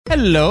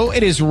Hello,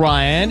 it is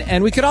Ryan,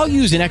 and we could all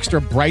use an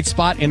extra bright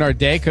spot in our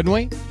day, couldn't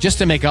we? Just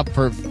to make up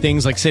for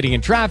things like sitting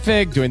in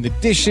traffic, doing the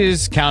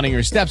dishes, counting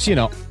your steps,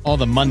 all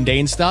the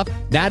mundane stuff.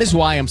 That is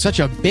why I'm such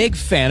a big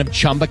fan of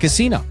Chumba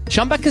Casino.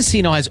 Chumba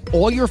Casino has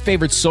all your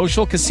favorite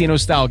social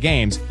casino-style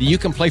games that you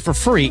can play for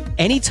free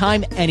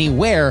anytime,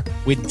 anywhere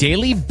with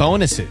daily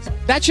bonuses.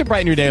 That should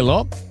brighten your day a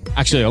little.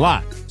 Actually, a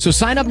lot. So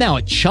sign up now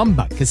at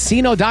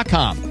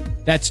ChumbaCasino.com.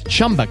 That's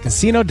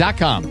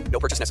ChumbaCasino.com. No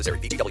purchase necessary.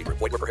 VGW Group.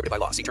 Void where prohibited by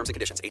law. See terms and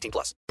conditions.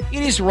 18+.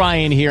 It is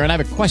Ryan here, and I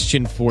have a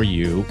question for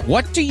you.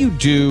 What do you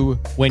do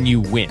when you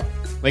win?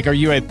 Like, are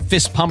you a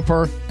fist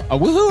pumper, a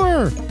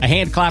woohooer, a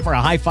hand clapper,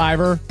 a high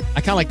fiver?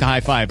 I kind of like the high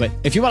five, but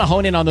if you want to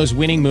hone in on those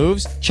winning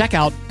moves, check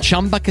out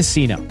Chumba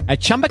Casino. At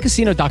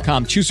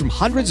ChumbaCasino.com, choose from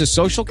hundreds of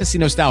social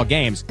casino-style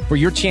games for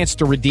your chance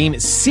to redeem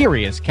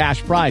serious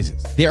cash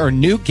prizes. There are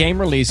new game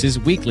releases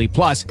weekly,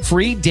 plus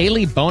free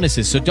daily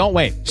bonuses, so don't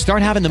wait.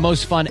 Start having the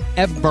most fun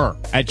ever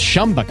at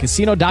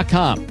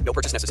ChumbaCasino.com. No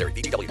purchase necessary.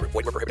 VGW Group.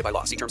 Void where prohibited by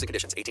law. See terms and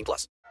conditions.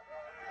 18+.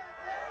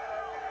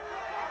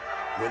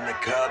 When the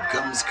Cub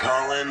comes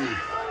calling,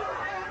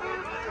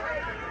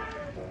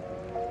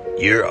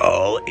 you're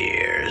all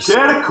ears.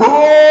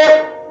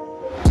 Canaccord!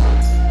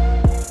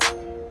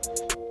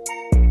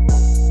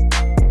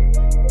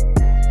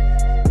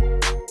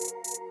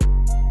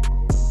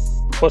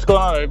 What's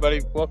going on,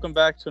 everybody? Welcome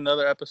back to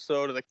another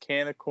episode of the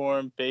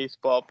Canicorn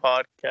Baseball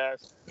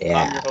Podcast.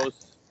 Yeah. I'm your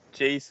host,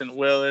 Jason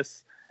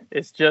Willis.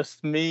 It's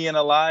just me and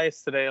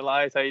Elias today.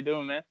 Elias, how you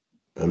doing, man?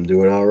 I'm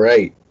doing all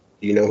right.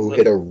 You know who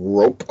hit a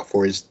rope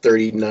for his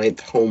 39th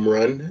home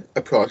run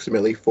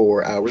approximately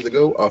 4 hours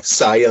ago off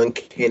Cy Young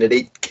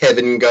candidate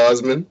Kevin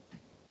Gausman?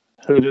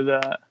 Who did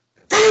that?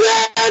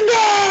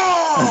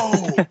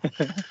 Fernando!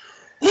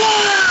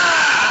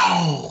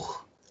 Wow!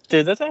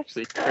 Dude, that's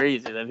actually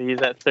crazy that he's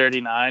at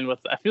 39.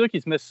 I feel like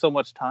he's missed so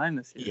much time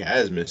this year. He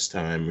has missed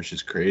time, which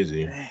is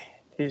crazy.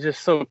 He's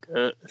just so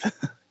good.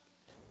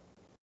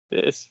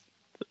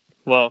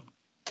 Well,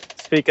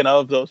 speaking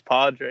of those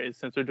Padres,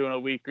 since we're doing a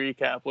week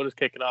recap, we'll just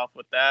kick it off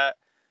with that.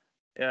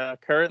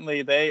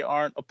 Currently, they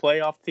aren't a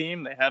playoff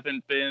team. They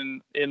haven't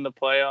been in the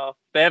playoff.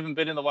 They haven't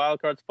been in the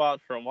wild card spot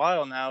for a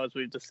while now, as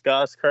we've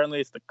discussed. Currently,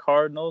 it's the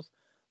Cardinals,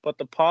 but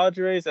the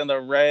Padres and the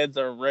Reds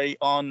are right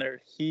on their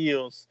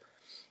heels.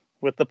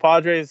 With the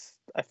Padres,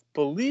 I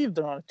believe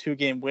they're on a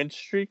 2-game win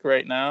streak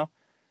right now.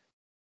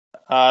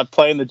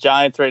 Playing the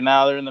Giants right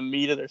now. They're in the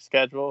meat of their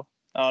schedule.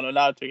 Oh, no,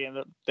 not a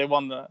 2-game. They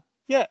won the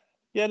 – yeah,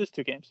 it is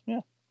 2 games.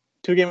 Yeah.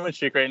 2-game win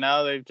streak right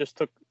now. They just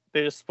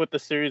split the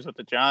series with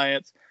the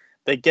Giants.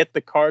 They get the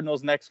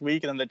Cardinals next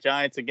week and then the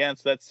Giants again.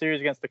 So that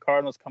series against the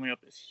Cardinals coming up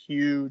is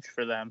huge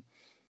for them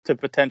to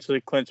potentially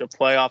clinch a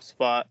playoff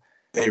spot.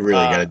 They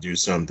really got to do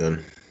something.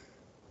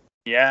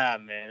 Yeah,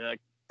 man.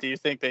 Like, do you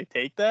think they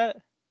take that?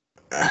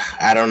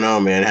 I don't know,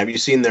 man. Have you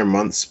seen their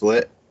month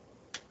split?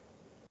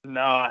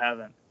 No, I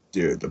haven't.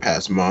 Dude, the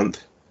past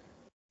month,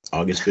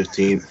 August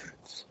 15th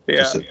Yeah.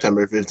 to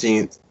September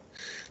 15th,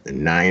 they're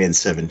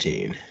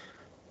 9-17.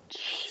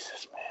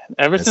 Jesus, man.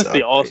 Ever That's since the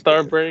not All-Star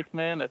pretty good. break,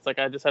 man, it's like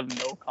I just have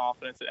no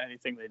confidence in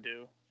anything they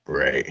do.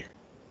 Right.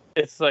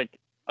 It's like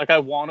I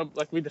want to,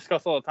 like we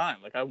discuss all the time,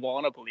 like I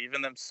want to believe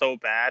in them so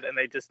bad, and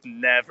they just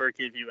never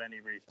give you any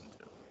reason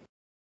to.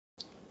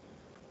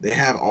 They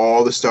have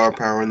all the star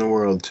power in the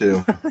world,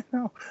 too. I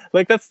know.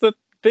 Like, that's the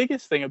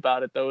biggest thing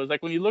about it, though, is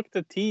like when you look at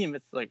the team,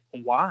 it's like,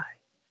 why?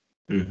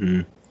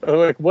 Mm-hmm. Or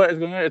like, what is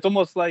going on? It's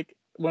almost like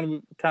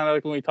when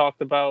we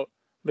talked about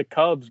the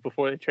Cubs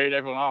before they trade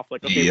everyone off.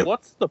 Like, okay, Yep.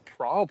 what's the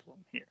problem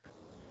here?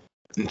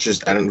 It's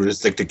just, I don't know,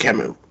 just like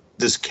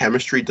this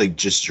chemistry like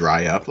just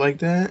dry up like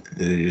that?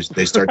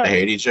 They start to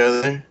hate each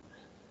other?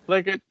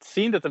 Like, it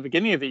seemed at the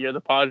beginning of the year,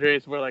 the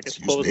Padres were like a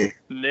Excuse close me.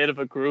 knit of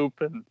a group,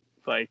 and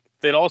like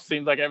it all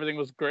seemed like everything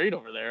was great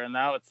over there, and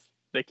now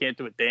they can't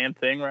do a damn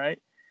thing right.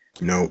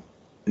 No.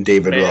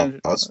 David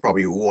Man. Ross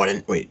probably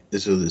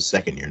this is his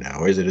second year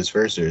now. Is it his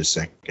first or his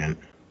second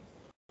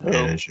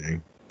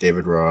managing?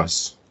 David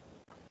Ross.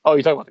 Oh,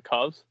 you talking about the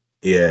Cubs?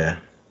 Yeah.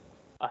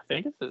 I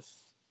think it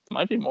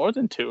might be more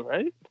than 2,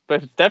 right?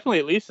 But it's definitely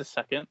at least a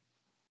second.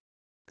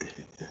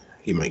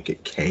 He might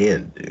get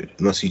canned, dude.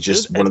 Unless he's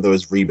just one of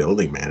those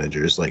rebuilding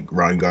managers like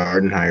Ron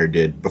Gardenhire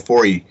did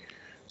before he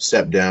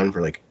stepped down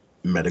for like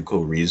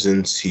medical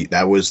reasons.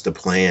 That was the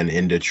plan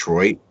in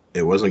Detroit.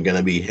 It wasn't going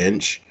to be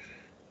Hinch,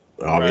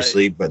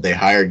 obviously, but they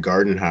hired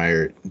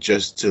Gardenhire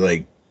just to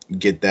like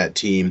get that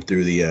team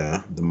through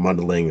the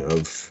muddling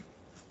of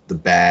the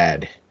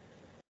bad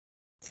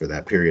for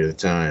that period of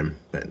time.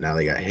 But now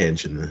they got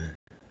Hinch, and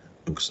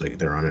looks like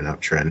they're on an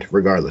uptrend.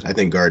 Regardless, I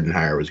think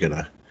Gardenhire was going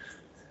to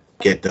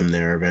get them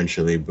there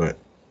eventually, but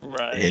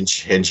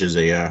Hinch is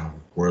a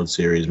World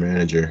Series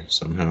manager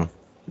somehow.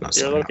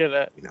 You're looking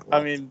at,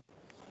 I mean,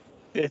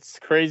 it's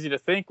crazy to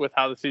think with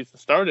how the season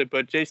started,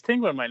 but Jace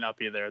Tingler might not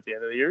be there at the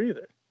end of the year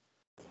either.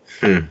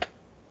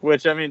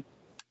 Which, I mean,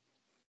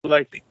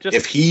 like, just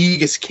if he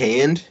gets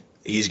canned,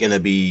 he's going to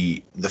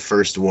be the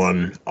first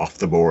one off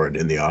the board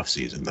in the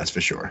offseason. That's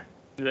for sure.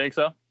 You think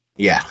so?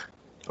 Yeah.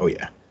 Oh,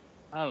 yeah.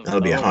 I don't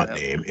That'll be a know, hot man.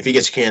 name. If he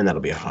gets canned,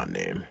 that'll be a hot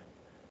name.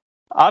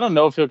 I don't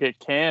know if he'll get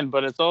canned,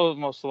 but it's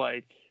almost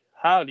like,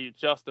 how do you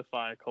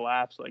justify a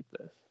collapse like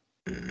this?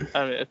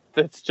 I mean,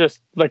 it's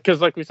just like, because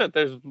like we said,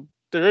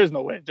 there is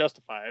no way to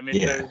justify it. I mean,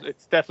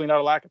 it's definitely not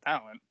a lack of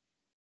talent.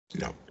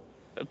 No.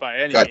 By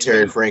any Got means.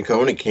 Terry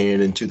Francona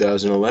canned in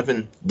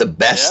 2011. The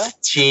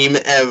best team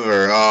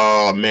ever.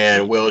 Oh,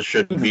 man, Will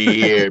should be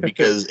here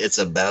because it's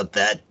about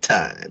that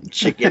time.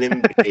 Chicken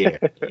and beer.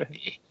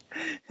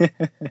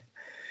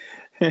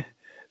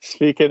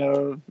 Speaking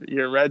of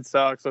your Red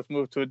Sox, let's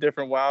move to a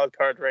different wild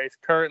card race.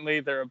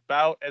 Currently, they're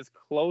about as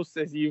close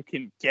as you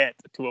can get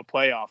to a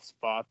playoff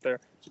spot. They're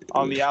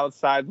on the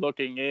outside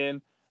looking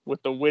in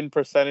with the win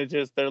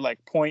percentages. They're like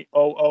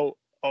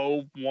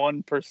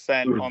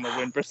 0.0001% on the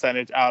win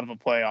percentage out of a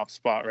playoff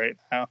spot right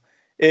now.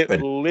 It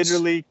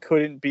literally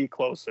couldn't be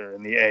closer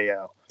in the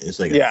AL. It's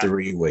like a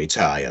three-way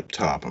tie up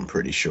top, I'm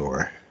pretty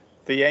sure.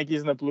 The Yankees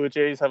and the Blue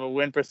Jays have a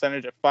win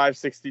percentage of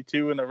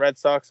 .562, and the Red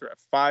Sox are at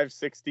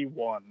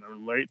 .561. They're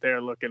right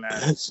there looking at it.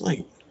 That's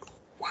like,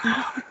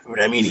 wow.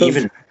 But I mean,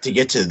 even to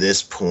get to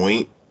this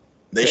point,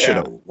 they should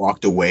have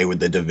walked away with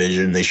the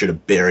division. They should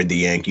have buried the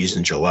Yankees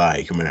in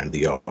July coming out of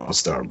the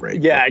All-Star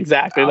break. Yeah,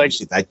 exactly.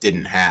 Obviously, that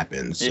didn't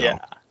happen. So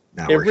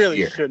now it we're really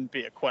here. shouldn't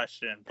be a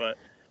question, but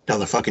no,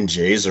 the fucking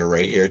Jays are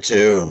right here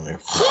too.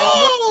 Like,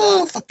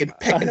 fucking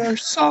picking our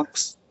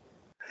socks,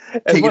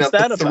 taking up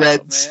the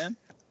threads. Man?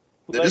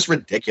 They're just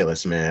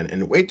ridiculous, man.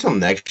 And wait till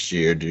next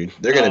year, dude.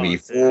 They're gonna be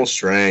full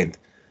strength.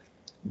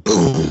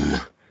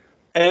 Boom.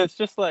 And it's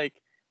just like,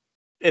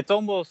 it's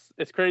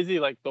crazy,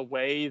 like the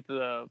way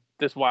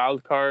this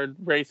wild card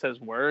race has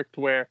worked.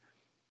 Where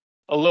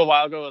a little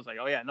while ago it was like,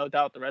 oh yeah, no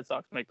doubt the Red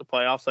Sox make the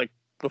playoffs, like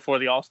before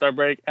the All-Star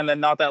break, and then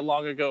not that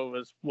long ago it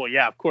was, well,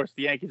 yeah, of course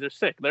the Yankees are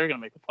sick, they're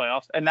gonna make the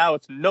playoffs, and now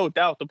it's no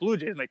doubt the Blue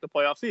Jays make the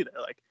playoffs either.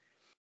 Like,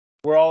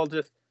 we're all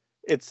just,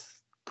 it's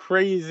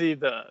crazy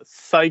the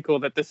cycle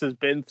that this has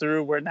been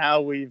through, where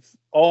now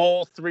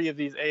all three of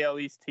these AL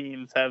East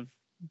teams have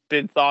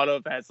been thought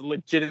of as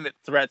legitimate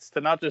threats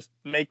to not just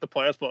make the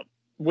playoffs, but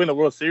win the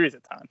World Series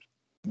at times.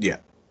 Yeah.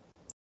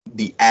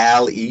 The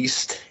AL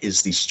East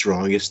is the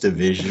strongest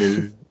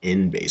division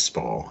in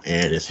baseball,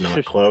 and it's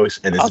not close.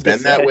 And it's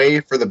been that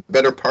way for the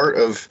better part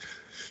of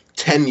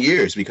 10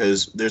 years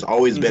because there's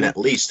always been at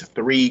least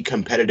 3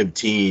 competitive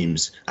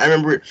teams. I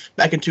remember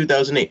back in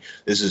 2008,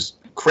 this is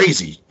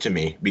crazy to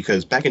me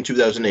because back in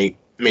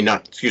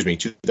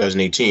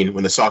 2018,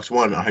 when the Sox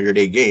won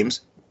 108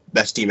 games,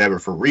 best team ever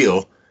for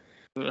real.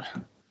 Do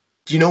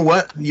you know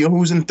what? You know who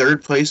was in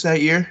third place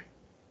that year?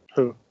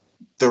 Who?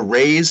 The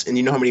Rays, and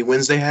you know how many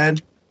wins they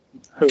had?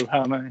 Who?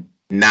 How many?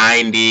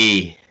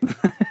 90.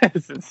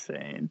 That's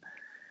insane.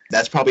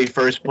 That's probably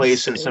first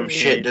place in some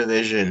shit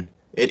division.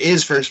 It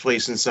is first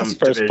place in some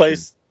division.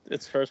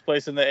 It's first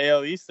place in the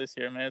AL East this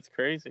year, man. It's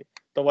crazy.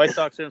 The White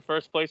Sox are in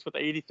first place with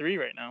 83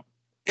 right now.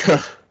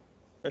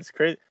 That's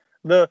crazy.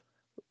 There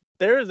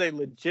is a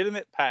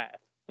legitimate path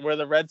where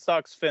the Red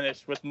Sox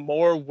finish with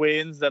more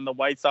wins than the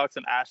White Sox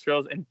and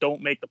Astros and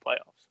don't make the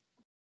playoffs.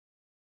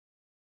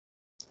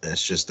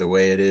 That's just the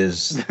way it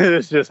is.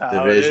 It's just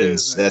how divisions. It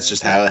is, that's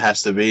just how it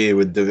has to be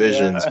with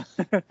divisions. Yeah.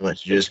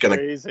 Like, you're just gonna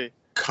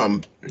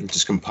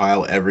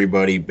compile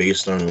everybody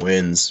based on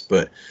wins.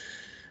 But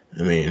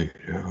I mean,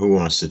 who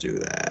wants to do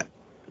that?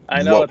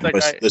 I know.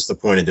 That's the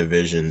point of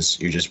divisions.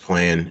 You're just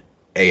playing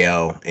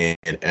AL and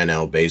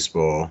NL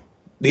baseball.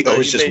 The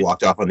O's just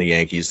walked off on the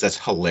Yankees.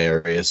 That's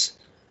hilarious.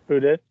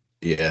 Who did?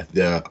 Yeah,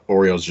 the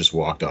Orioles just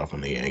walked off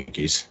on the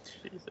Yankees.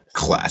 Jesus.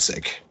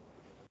 Classic.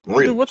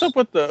 Dude, what's up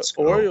with the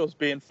Orioles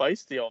being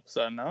feisty all of a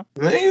sudden, huh?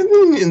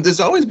 Man, there's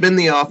always been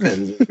the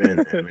offense.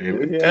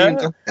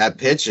 That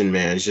pitching,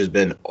 man, it's just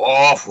been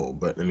awful.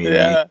 But I mean,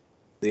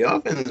 the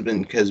offense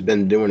has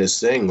been doing its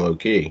thing low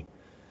key.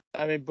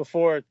 I mean,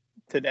 before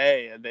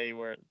today,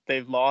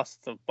 they've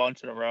lost a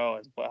bunch in a row.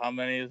 How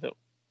many is it?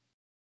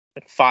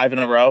 Like 5 in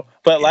a row.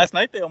 But last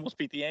night they almost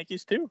beat the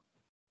Yankees too.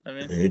 I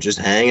mean, you're just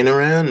hanging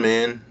around,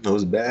 man.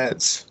 Those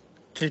bats.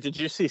 Did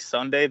you see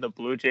Sunday? The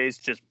Blue Jays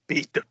just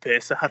beat the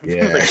piss out of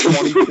them, like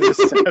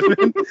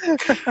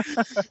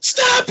 22-7.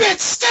 Stop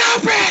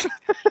it!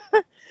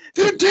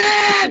 They're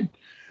dead.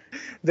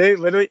 They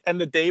literally, and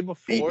the day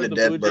before, the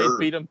Blue Jays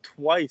beat them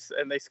twice,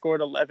 and they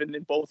scored 11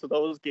 in both of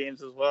those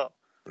games as well.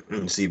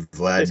 See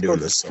Vlad doing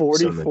this.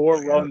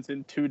 44 runs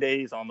in 2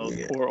 days on those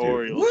poor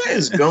Orioles. What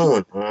is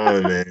going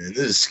on, man? This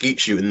is skeet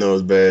shooting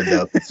those birds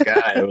out the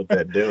sky. What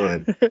they're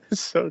doing.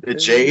 The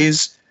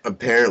Jays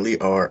apparently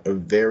are a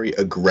very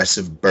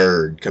aggressive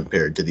bird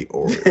compared to the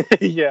Orioles.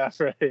 Yeah,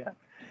 right.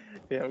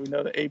 Yeah, we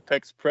know the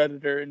apex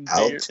predator in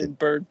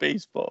bird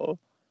baseball.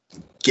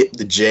 Get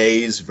the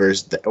Jays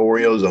versus the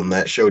Orioles on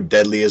that show,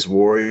 Deadliest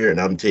Warrior, and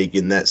I'm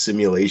taking that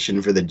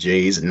simulation for the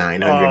Jays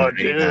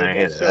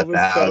 999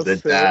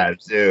 1,000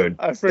 times, dude.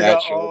 I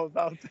forgot all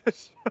about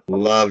this show.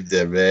 Loved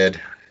it, man.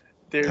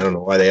 Dude. I don't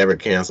know why they ever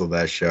canceled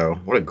that show.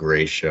 What a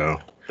great show.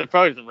 They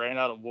probably just ran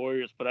out of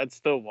Warriors, but I'd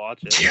still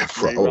watch it. Yeah,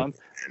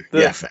 facts.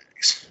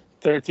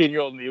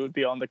 13-year-old me would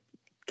be on the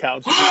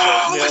couch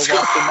watching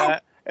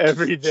that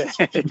every day,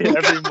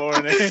 every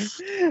morning.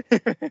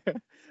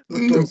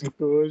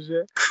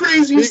 Bullshit.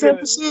 Craziest Speaking of-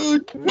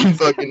 episode.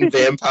 Fucking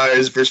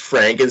vampires versus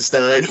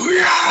Frankenstein.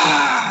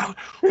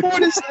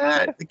 What is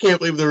that? I can't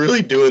believe they're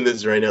really doing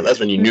this right now. That's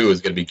when you knew it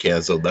was going to be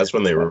canceled. That's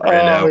when they ran Oh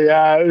out.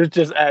 yeah, it was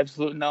just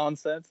absolute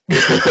nonsense.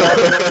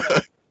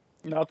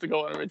 Not to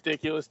go on a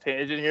ridiculous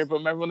tangent here, but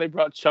remember when they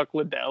brought Chuck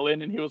Liddell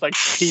in and he was like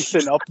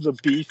piecing up the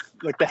beef,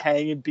 like the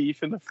hanging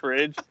beef in the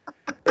fridge?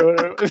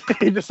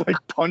 He just like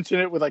punching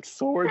it with like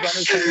swords on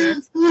his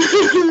hands.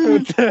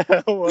 What the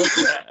hell was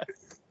that?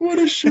 What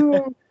a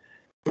show.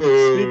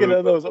 Speaking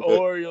of those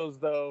Orioles,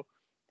 though,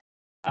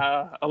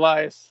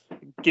 Elias,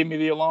 give me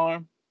the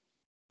alarm.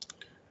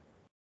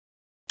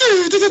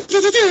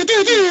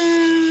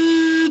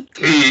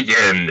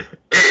 Egan.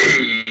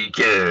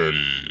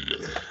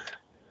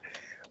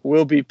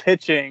 Will be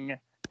pitching,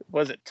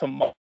 was it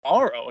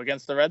tomorrow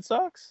against the Red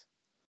Sox?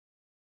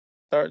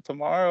 Start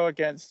tomorrow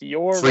against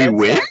your Free Red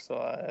win? Sox,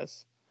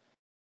 Elias.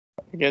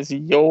 Against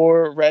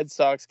your Red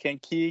Sox. Can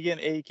Keegan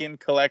Aiken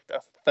collect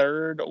a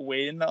third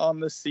win on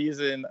the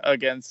season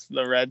against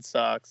the Red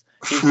Sox?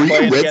 He's Free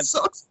playing Red against...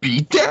 Sox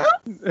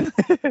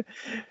beatdown?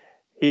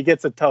 He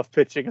gets a tough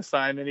pitching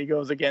assignment. He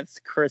goes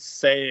against Chris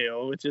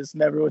Sale, which is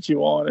never what you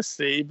want to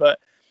see. But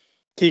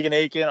Keegan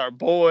Aiken, our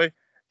boy,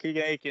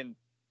 Keegan Aiken,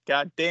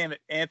 God damn it,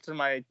 answer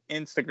my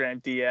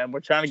Instagram DM. We're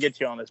trying to get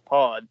you on this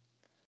pod.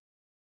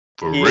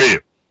 For He- real.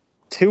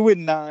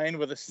 2-9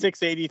 with a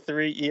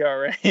 6.83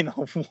 ERA and a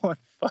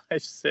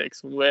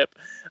 1.56 WHIP.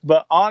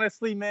 But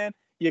honestly, man,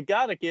 you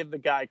got to give the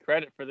guy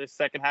credit for this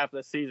second half of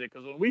the season,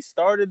 because when we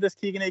started this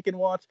Keegan Aiken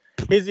watch,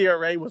 his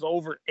ERA was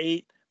over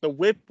 8. The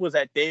WHIP was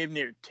at damn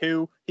near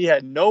 2. He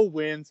had no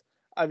wins.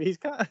 I mean, he's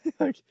kind of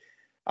like,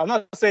 I'm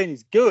not saying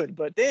he's good,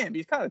 but damn,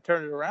 he's kind of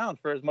turned it around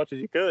for as much as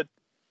he could.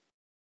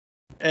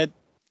 And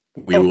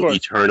We Of will course.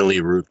 eternally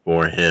root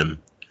for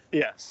him.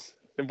 yes,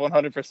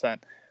 100%.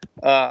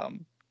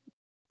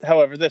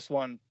 However, this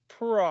one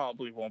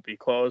probably won't be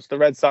close. The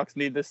Red Sox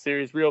need this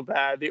series real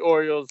bad. The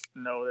Orioles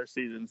know their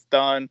season's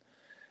done.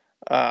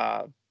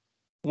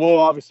 We'll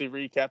obviously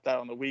recap that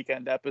on the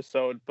weekend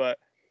episode, but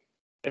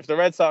if the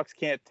Red Sox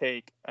can't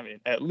take, I mean,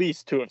 at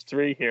least 2 of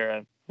 3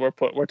 here, we're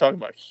talking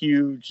about a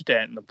huge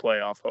dent in the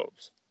playoff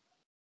hopes.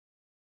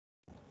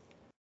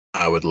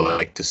 I would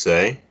like to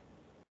say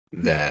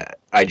that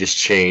I just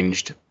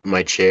changed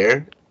my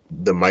chair.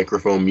 The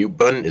microphone mute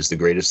button is the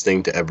greatest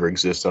thing to ever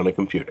exist on a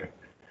computer.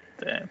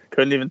 Damn,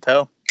 couldn't even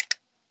tell.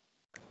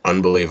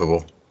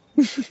 Unbelievable.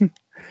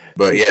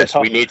 But yes,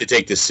 we need to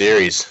take this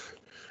series.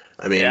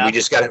 I mean, Yeah.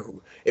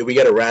 we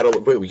gotta rattle.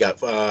 We got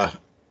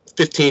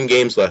 15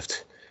 games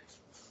left.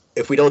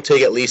 If we don't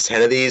take at least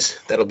 10 of these,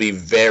 that'll be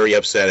very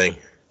upsetting.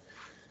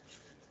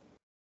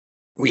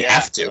 We Yeah.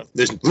 have to.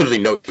 There's literally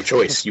no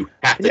choice. You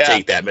have to Yeah.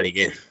 take that many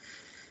games.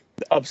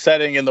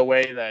 Upsetting in the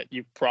way that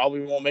you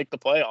probably won't make the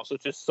playoffs,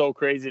 which is so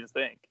crazy to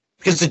think.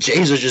 Because the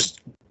Jays are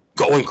just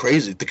going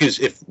crazy. Because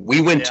if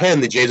we win Yeah.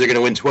 10, the Jays are going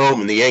to win 12,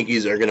 and the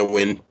Yankees are going to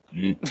win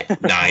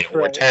 9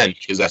 or Right. 10,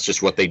 because that's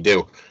just what they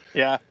do.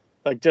 Yeah,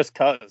 like just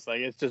cause,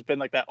 like it's just been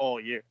like that all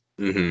year.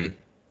 Mm-hmm.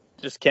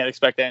 Just can't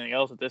expect anything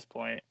else at this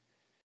point.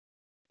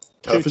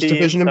 Toughest teams,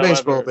 division in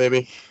baseball, however.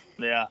 baby.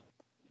 Yeah,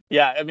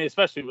 yeah. I mean,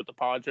 especially with the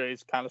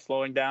Padres kind of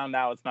slowing down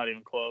now, it's not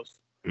even close.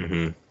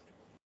 Mm-hmm.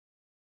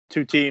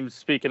 2 teams,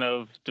 speaking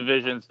of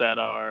divisions, that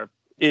are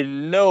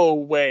in no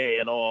way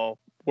at all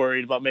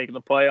worried about making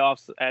the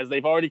playoffs, as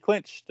they've already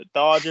clinched. The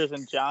Dodgers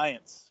and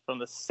Giants from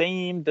the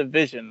same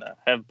division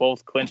have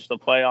both clinched the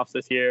playoffs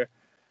this year.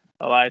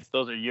 Elias,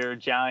 those are your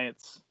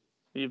Giants.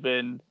 You've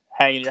been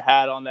hanging your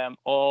hat on them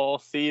all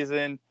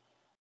season.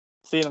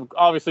 Seeing them,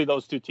 obviously,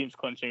 those 2 teams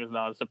clinching is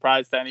not a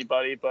surprise to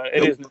anybody, but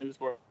it is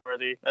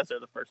newsworthy as they're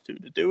the first 2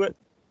 to do it.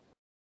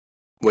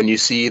 When you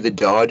see the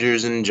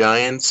Dodgers and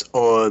Giants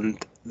on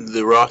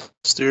the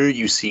roster,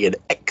 you see an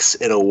X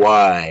and a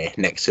Y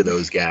next to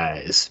those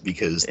guys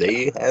because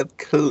they have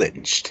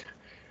clinched.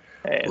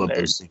 And Love they're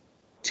those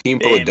team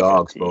full of damn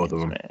dogs, good both of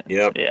teams, them. man.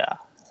 Yep, Yeah.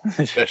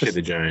 especially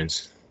the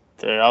Giants.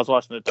 Dude, I was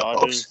watching the Dogs.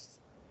 Dodgers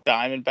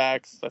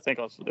Diamondbacks. I think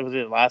it was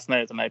either last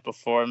night or the night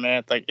before,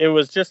 man. Like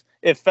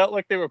it felt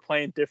like they were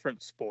playing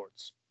different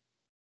sports.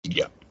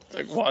 Yeah.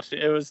 Like watching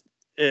it was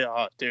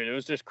dude, it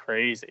was just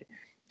crazy.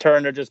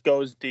 Turner just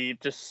goes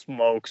deep, just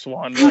smokes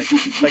one like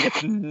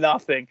it's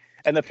nothing.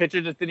 And the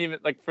pitcher just didn't even,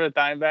 like, for the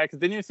Diamondbacks, it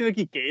didn't even seem like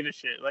he gave a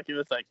shit. Like, he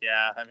was like,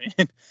 yeah, I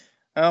mean,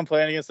 I'm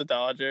playing against the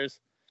Dodgers.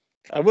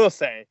 I will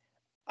say,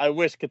 I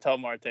wish Ketel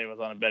Marte was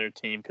on a better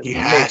team, because He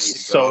he's has to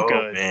so go,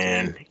 good.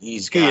 man.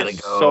 He's He got to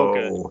is go. so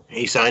good.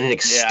 He signed an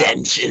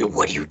extension.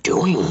 What are you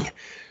doing?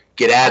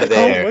 Get out of Oh,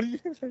 there.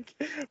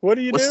 what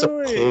are you What's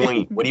doing? the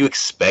point? What are you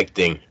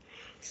expecting?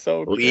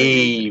 So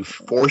Leave.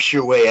 Force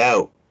your way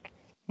out.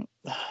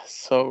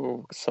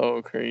 So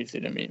crazy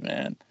to me,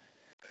 man.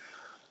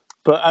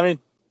 But I mean,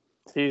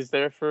 he's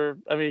there for.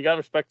 I mean, you gotta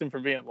respect him for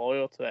being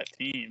loyal to that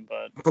team.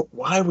 But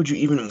why would you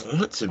even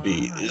want to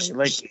be? Why? There's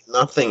Like- just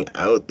nothing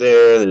out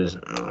there. There's.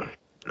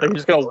 you're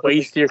just gonna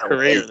waste your LA,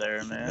 career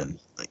there, man.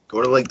 Like,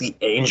 go to like the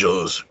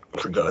Angels,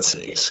 for God's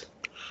sakes.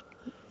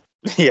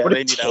 Yeah, What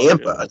they if need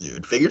Tampa,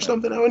 dude? Figure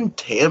something out in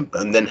Tampa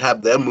and then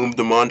have them move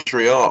to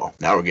Montreal.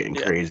 Now we're getting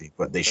Yeah. crazy,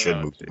 but they should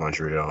No, move to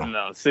Montreal.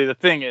 No, see, the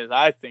thing is,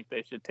 I think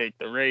they should take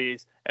the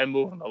Rays and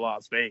move them to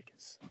Las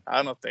Vegas.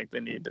 I don't think they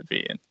need to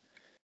be in.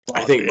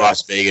 I think Montreal.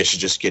 Las Vegas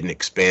should just get an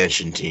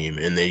expansion team,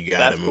 and they got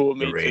to That's move cool with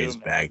the me Rays too,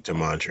 man. back to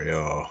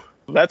Montreal.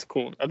 That's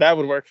cool. That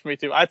would work for me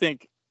too. I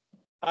think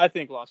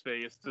Las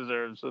Vegas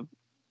deserves a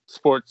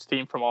sports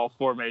team from all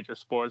four major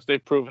sports.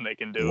 They've proven they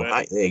can do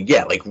it.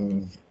 Yeah, like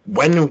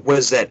when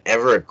was that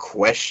ever a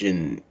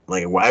question?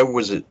 Like, why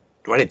did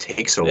it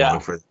take so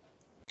long for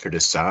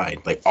decide?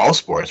 Like all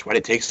sports, why did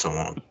it take so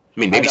long? I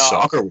mean, maybe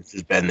soccer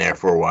has been there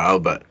for a while,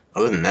 but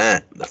other than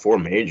that, the four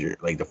major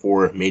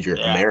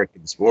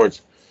American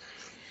sports.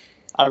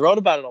 I wrote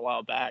about it a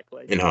while back,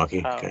 like in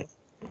hockey.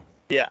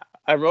 Yeah,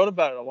 I wrote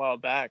about it a while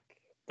back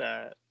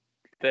that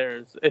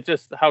it's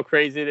just how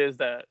crazy it is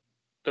that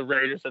the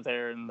Raiders are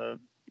there and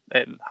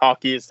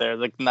hockey is there,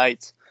 like the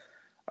Knights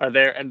are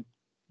there, and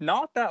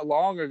not that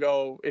long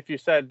ago, if you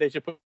said they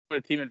should put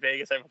a team in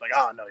Vegas, everyone's like,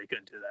 "Oh no, you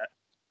couldn't do that.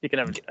 You can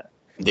never do that."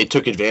 They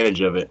took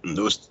advantage of it, and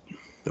those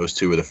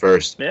two were the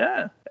first.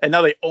 Yeah, and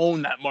now they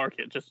own that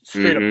market, just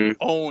straight up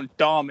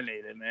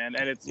dominate it, man,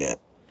 and it's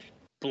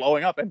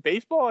blowing up. And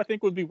baseball, I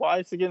think, would be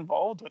wise to get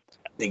involved with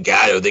that. They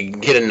got to. They can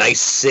get a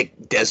nice, sick,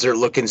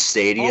 desert-looking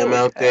stadium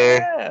out there.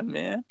 Yeah,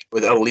 man.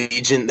 With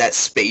Allegiant, that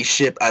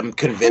spaceship, I'm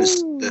convinced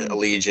the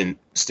Allegiant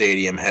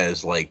Stadium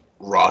has, like,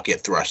 rocket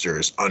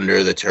thrusters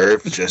under the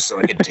turf just so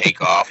it can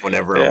take off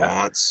whenever it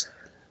wants.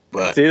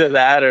 But it's either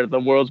that or the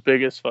world's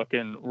biggest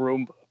fucking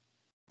Roomba.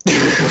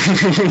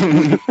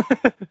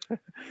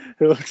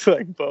 It looks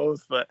like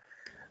both, but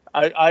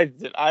I've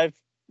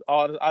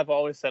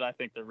always said I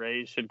think the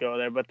Rays should go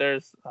there, but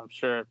there's, I'm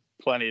sure,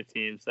 plenty of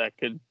teams that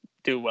could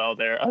do well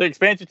there. The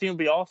expansion team would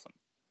be awesome.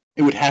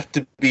 It would have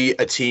to be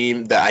a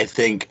team that I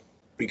think,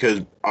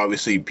 because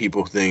obviously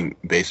people think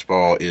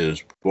baseball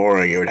is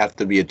boring, it would have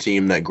to be a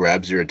team that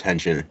grabs your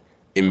attention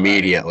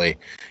immediately,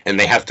 and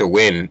they have to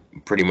win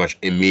pretty much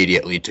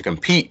immediately to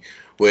compete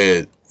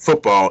with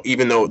football.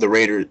 Even though the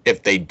Raiders,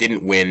 if they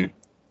didn't win,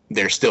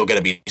 they're still going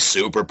to be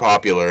super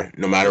popular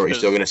no matter what. You're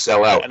still going to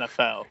sell out.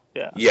 NFL,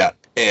 yeah,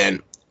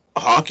 and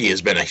hockey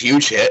has been a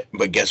huge hit,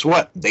 but guess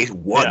what? They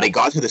won. They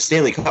got to the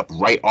Stanley Cup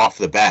right off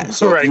the bat.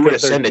 So if you were to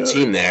send a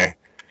team there,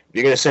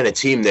 you're going to send a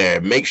team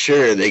there, make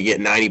sure they get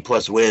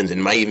 90-plus wins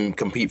and might even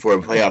compete for a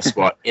playoff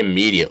spot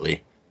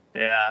immediately.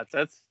 Yeah,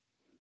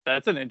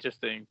 that's an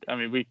interesting, I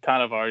mean, we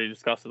kind of already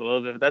discussed it a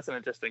little bit, but that's an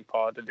interesting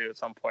pod to do at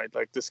some point,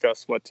 like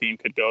discuss what team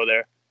could go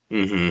there.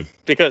 Mm-hmm.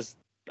 Because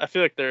I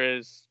feel like there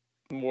is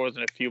more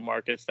than a few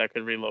markets that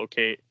could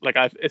relocate. Like,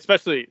 I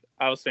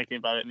was thinking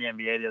about it in the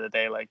NBA the other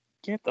day, like,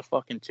 get the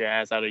fucking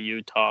Jazz out of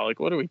Utah. Like,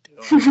 what are we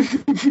doing?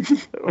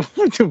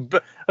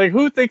 Like,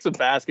 who thinks of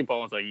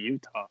basketball is like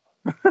Utah?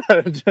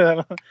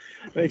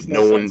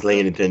 No one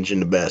paying attention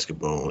to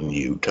basketball in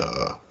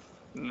Utah.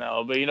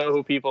 No, but you know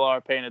who people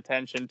are paying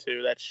attention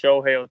to? That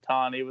Shohei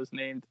Ohtani was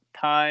named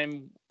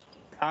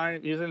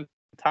he's in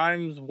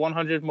Time's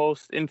 100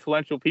 most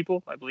influential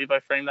people. I believe I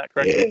framed that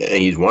correctly. Yeah,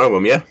 he's one of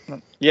them, yeah.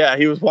 Yeah,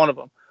 he was one of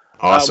them.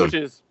 Awesome. Which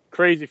is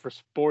crazy for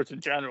sports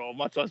in general,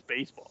 much less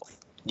baseball.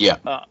 Yeah.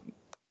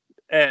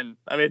 And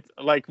I mean,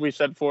 like we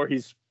said before,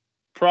 he's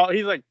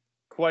like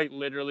quite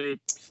literally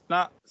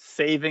not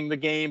saving the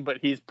game, but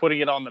he's putting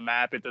it on the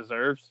map it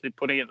deserves. He's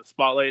putting it in the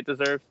spotlight it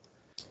deserves.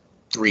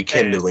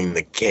 Rekindling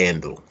the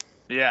candle.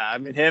 Yeah, I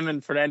mean, him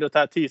and Fernando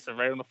Tatis are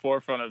right on the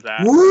forefront of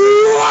that.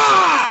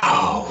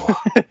 Wow!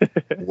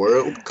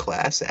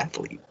 World-class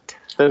athlete.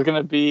 There's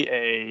going to be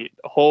a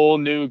whole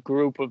new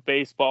group of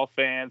baseball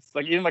fans.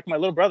 Like, even like my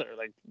little brother,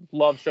 like,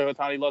 loves Shohei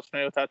Ohtani, loves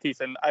Fernando Tatis.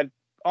 And I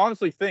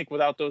honestly think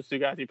without those two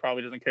guys, he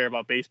probably doesn't care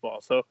about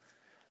baseball. So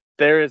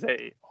there is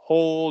a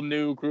whole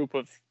new group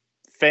of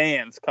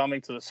fans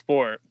coming to the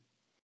sport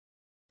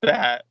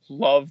that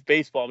love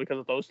baseball because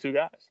of those two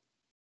guys.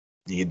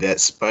 Need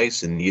that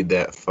spice and need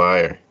that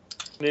fire.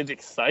 Need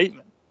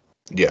excitement.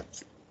 Yeah.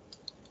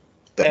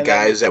 The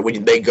guys that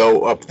when they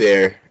go up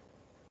there,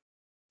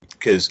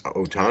 because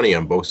Ohtani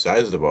on both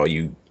sides of the ball,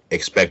 you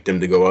expect him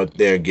to go out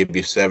there and give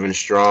you 7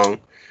 strong,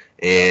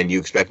 and you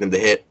expect him to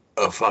hit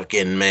a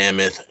fucking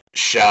mammoth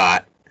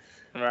shot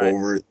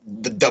over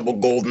the double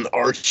golden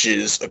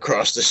arches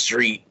across the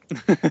street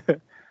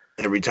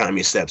every time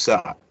he steps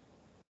up.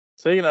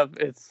 Speaking of,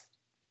 it's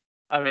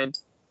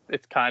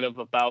kind of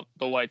about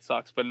the White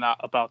Sox, but not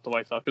about the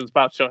White Sox. It's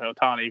about Shohei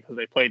Ohtani because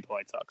they played the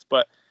White Sox.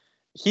 But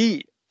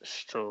he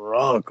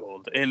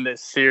struggled in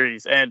this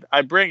series, and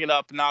I bring it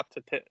up not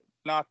to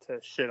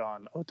shit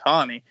on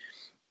Ohtani.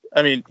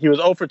 I mean, he was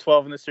 0 for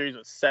 12 in the series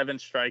with 7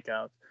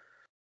 strikeouts.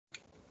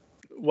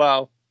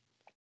 Well,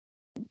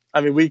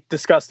 I mean, we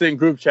discussed it in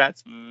group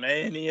chats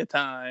many a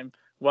time.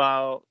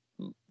 While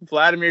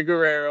Vladimir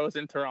Guerrero is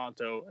in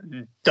Toronto,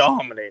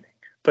 dominating,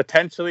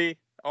 potentially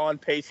on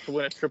pace to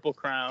win a triple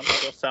crown.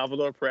 So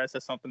Salvador Perez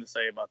has something to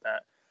say about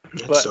that.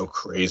 That's so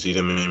crazy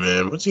to me,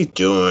 man. What's he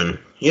doing?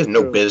 He has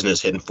no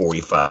business hitting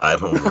 45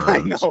 home runs. I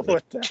know,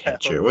 what the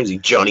hell? What is he,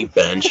 Johnny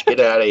Bench? Get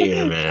out of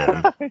here,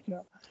 man. I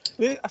know.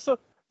 So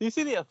Do you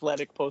see the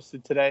Athletic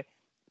posted today?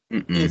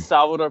 Mm-mm. Is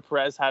Salvador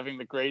Perez having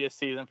the greatest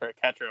season for a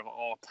catcher of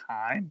all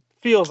time?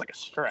 Feels like a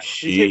stretch.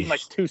 He's hitting like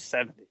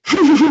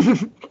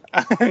 270.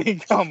 I mean,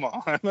 come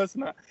on. Let's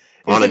not.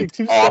 He's On an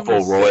hitting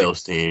awful 276.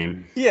 Royals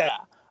team. Yeah.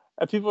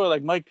 And people are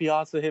like, Mike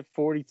Piazza hit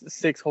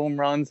 46 home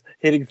runs,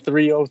 hitting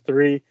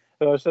 303.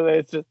 So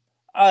it's just,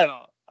 I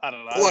don't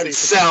know. Once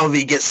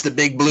Salvi gets the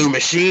Big Blue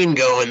Machine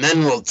going,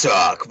 then we'll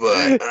talk.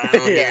 But I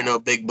don't hear no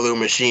Big Blue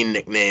Machine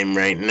nickname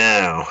right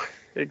now.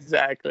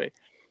 Exactly.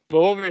 But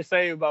what we were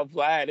saying about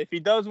Vlad, if he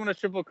does win a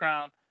Triple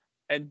Crown,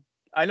 and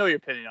I know your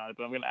opinion on it,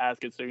 but I'm going to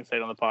ask it so you can say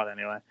it on the pod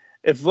anyway.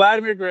 If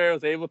Vladimir Guerrero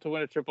is able to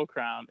win a Triple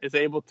Crown, is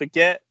able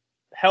to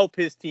help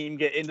his team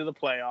get into the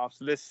playoffs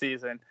this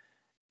season,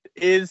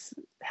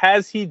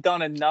 has he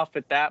done enough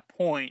at that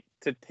point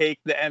to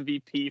take the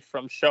MVP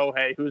from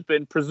Shohei, who's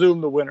been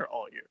presumed the winner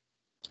all year?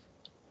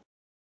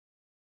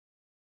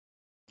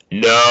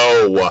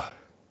 No.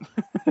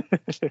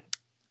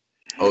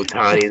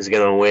 Ohtani's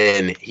going to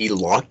win. He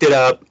locked it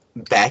up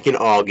back in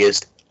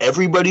August.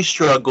 Everybody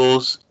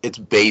struggles. It's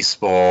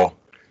baseball.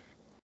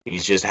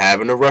 He's just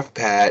having a rough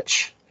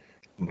patch.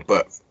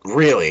 But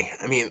really,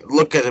 I mean,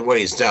 look at what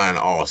he's done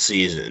all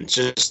season.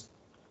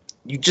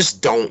 You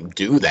just don't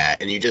do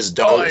that, and you just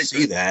don't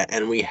see that,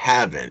 and we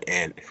haven't.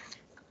 And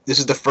this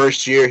is the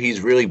first year he's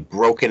really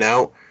broken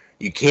out.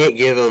 You can't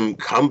give him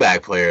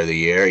comeback player of the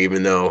year,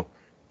 even though,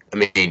 I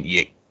mean,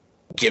 you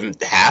give him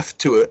half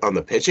to it on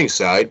the pitching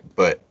side,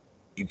 but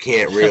you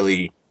can't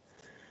really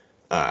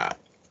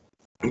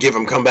give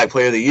him comeback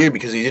player of the year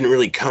because he didn't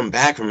really come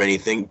back from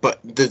anything. But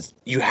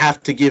you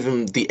have to give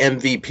him the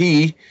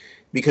MVP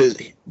because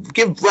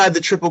give Vlad the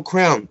Triple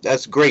Crown.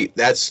 That's great.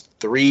 That's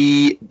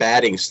 3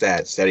 batting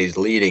stats that he's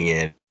leading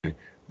in.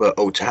 But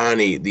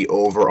Ohtani, the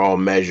overall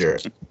measure,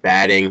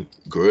 batting,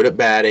 good at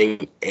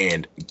batting,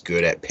 and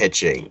good at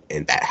pitching.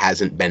 And that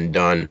hasn't been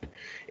done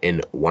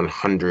in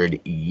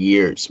 100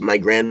 years. My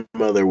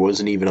grandmother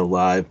wasn't even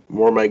alive,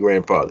 or my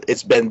grandfather.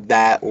 It's been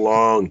that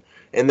long.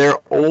 And they're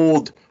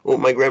old. Well,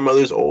 my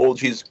grandmother's old.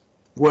 She's,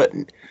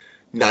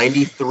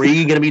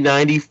 93, going to be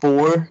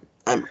 94?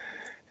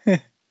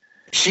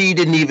 She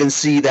didn't even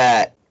see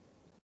that.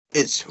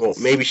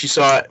 Maybe she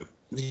saw it.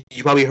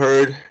 You probably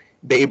heard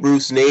Babe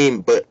Ruth's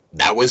name, but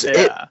that was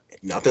it.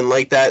 Nothing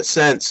like that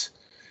since.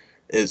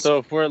 So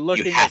if we're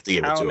looking at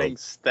counting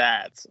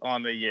stats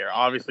on the year,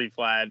 obviously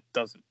Vlad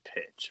doesn't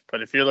pitch.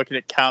 But if you're looking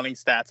at counting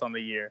stats on the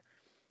year,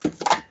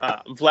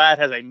 Vlad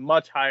has a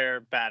much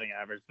higher batting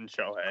average than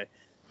Shohei.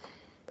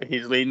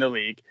 He's leading the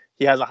league.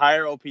 He has a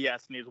higher OPS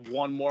and he has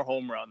 1 more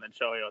home run than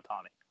Shohei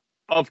Ohtani.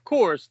 Of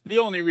course, not the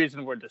only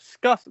reason we're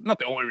discussing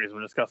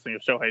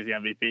if Shohei's the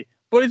MVP,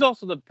 but he's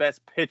also the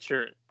best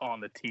pitcher on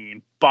the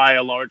team by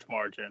a large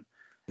margin.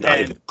 Not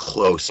even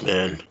close,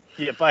 man.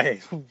 Yeah, by a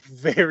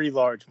very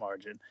large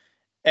margin.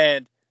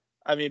 And,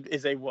 I mean,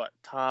 is a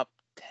top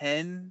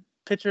 10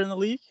 pitcher in the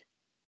league?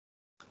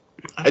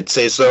 I'd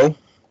say so.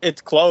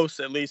 It's close,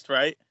 at least,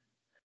 right?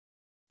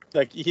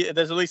 Like,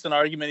 there's at least an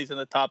argument he's in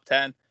the top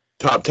 10.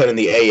 Top 10 in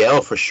the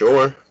AL, for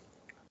sure.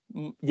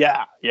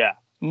 Yeah.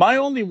 My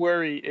only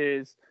worry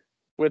is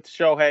with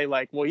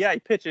Shohei, he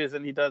pitches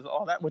and he does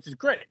all that, which is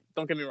great.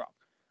 Don't get me wrong.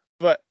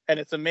 And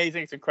it's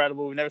amazing. It's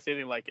incredible. We've never seen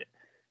anything like it.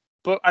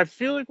 But I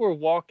feel like we're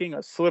walking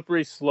a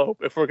slippery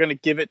slope if we're going to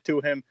give it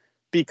to him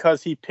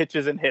because he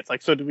pitches and hits.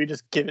 So do we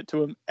just give it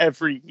to him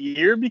every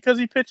year because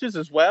he pitches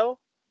as well?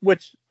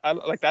 Which,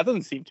 that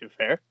doesn't seem too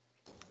fair.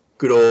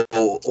 Good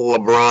old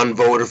LeBron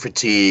voter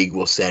fatigue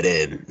will set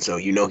in. So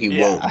he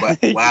won't.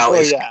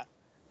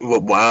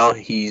 But while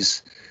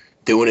he's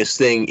doing his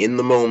thing in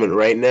the moment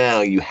right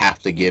now, you have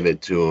to give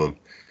it to him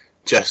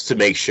just to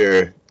make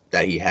sure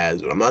that he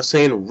has it. I'm not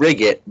saying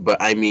rig it, but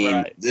I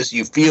mean, this.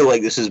 You feel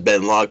like this has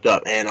been locked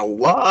up, and a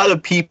lot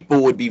of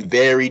people would be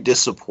very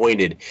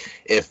disappointed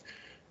if,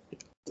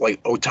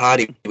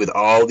 Ohtani, with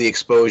all the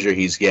exposure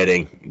he's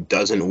getting,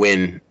 doesn't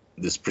win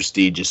this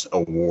prestigious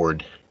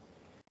award.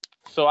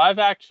 So I've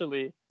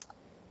actually,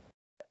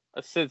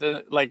 since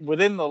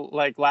within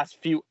the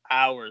last few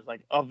hours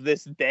of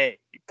this day,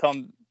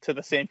 come to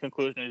the same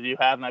conclusion as you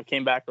have, and I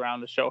came back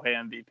around to Shohei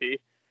MVP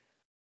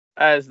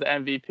as the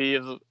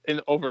MVP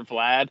over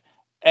Vlad,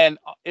 and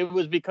it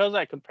was because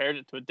I compared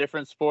it to a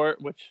different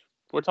sport, which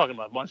we're talking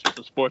about a bunch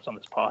of sports on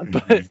this pod,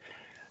 but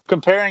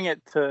comparing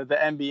it to the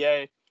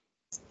NBA,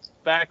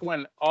 back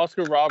when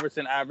Oscar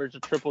Robertson averaged a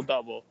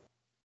triple-double,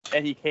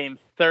 and he came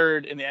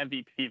 3rd in the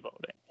MVP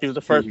voting. He was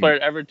the first player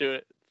to ever do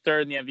it,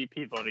 3rd in the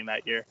MVP voting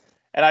that year.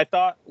 And I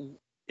thought,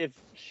 if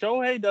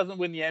Shohei doesn't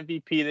win the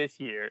MVP this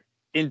year,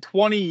 in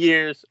 20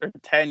 years or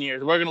 10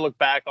 years, we're going to look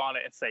back on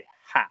it and say,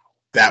 how?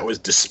 That was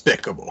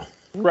despicable.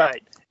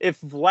 Right.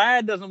 If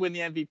Vlad doesn't win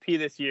the MVP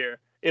this year,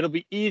 it'll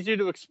be easier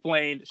to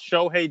explain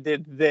Shohei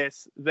did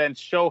this than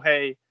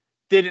Shohei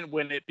didn't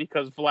win it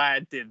because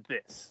Vlad did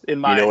this, in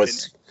my opinion.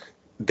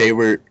 They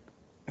were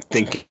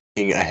thinking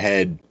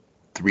ahead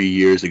 3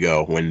 years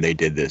ago when they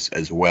did this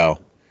as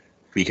well,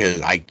 because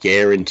I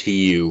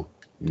guarantee you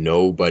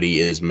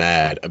nobody is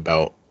mad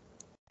about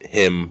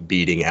him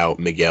beating out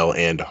Miguel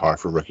Andujar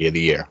for Rookie of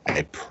the Year.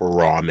 I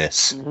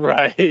promise.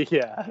 Right,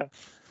 yeah.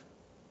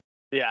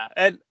 Yeah,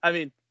 and I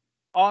mean,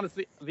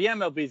 honestly, the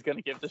MLB is going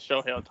to give this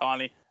Shohei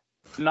Ohtani,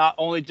 not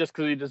only just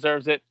because he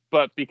deserves it,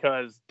 but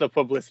because the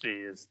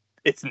publicity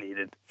it's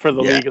needed for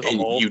the league as a and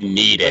whole. You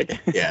need it.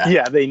 Yeah.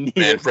 Yeah, they need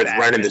Manfred's it.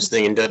 running this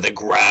thing into the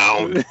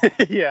ground.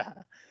 Yeah.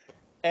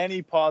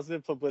 Any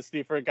positive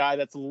publicity for a guy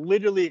that's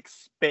literally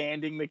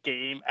expanding the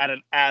game at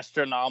an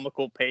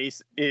astronomical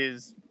pace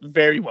is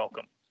very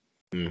welcome.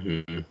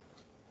 Mm-hmm.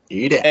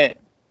 Eat it. And,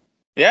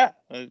 yeah.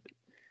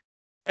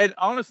 And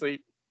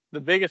honestly, the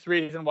biggest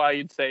reason why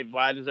you'd say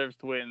Vlad deserves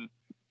to win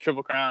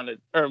Triple Crown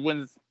or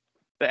wins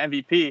the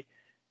MVP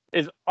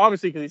is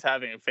obviously because he's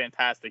having a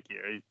fantastic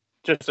year. He's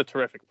just a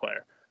terrific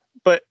player.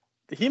 But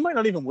he might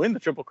not even win the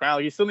Triple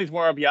Crown. He still needs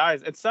more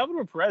RBIs. And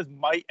Salvador Perez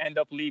might end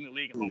up leading the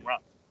league in home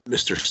runs.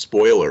 Mr.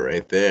 Spoiler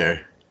right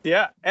there.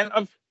 Yeah. And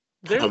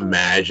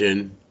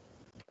imagine.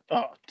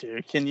 Oh,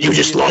 dude. Can you? You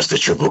just lost the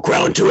Triple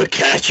Crown to a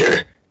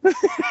catcher.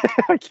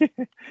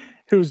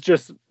 Who's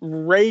just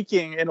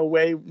raking in a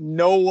way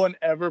no one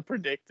ever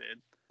predicted.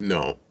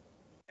 No.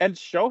 And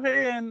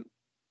Shohei's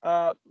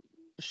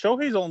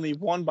only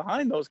one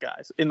behind those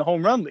guys in the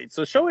home run lead.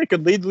 So Shohei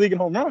could lead the league in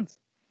home runs.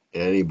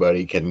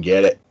 Anybody can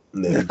get it.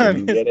 They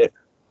can get it.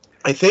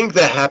 I think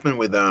that happened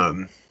with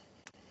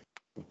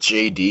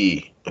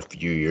JD a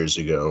few years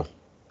ago.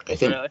 I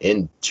think really?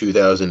 In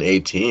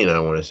 2018,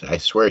 I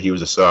swear he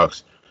was a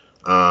Sox.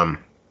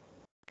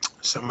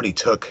 Somebody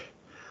took,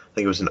 I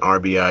think it was an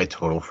RBI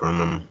total from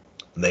him.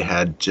 They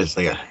had just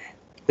I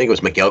think it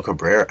was Miguel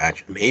Cabrera,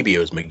 actually. Maybe it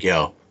was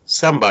Miguel.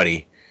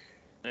 Somebody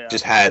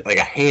just had like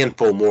a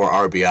handful more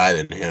RBI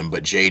than him,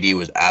 but JD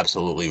was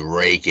absolutely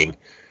raking.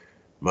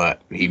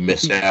 But he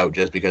missed out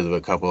just because of a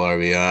couple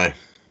RBI.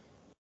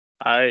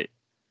 That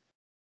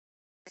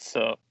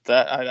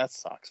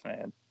sucks,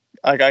 man.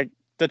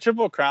 The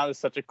Triple Crown is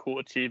such a cool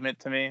achievement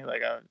to me.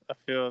 Like I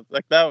feel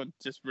like that would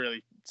just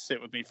really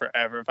sit with me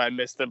forever if I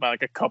missed it by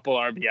like a couple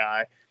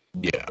RBI.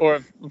 Yeah. Or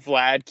if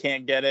Vlad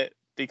can't get it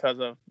because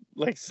of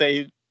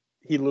say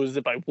he loses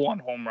it by one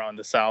home run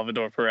to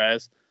Salvador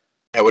Perez.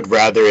 I would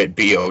rather it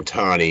be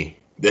Ohtani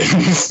than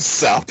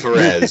Sal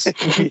Perez.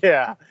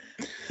 Yeah.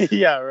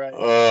 Yeah, right.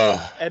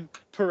 And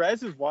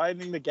Perez is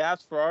widening the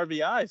gaps for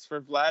RBIs for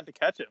Vlad to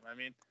catch him. I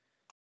mean,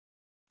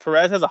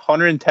 Perez has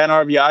 110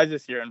 RBIs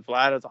this year, and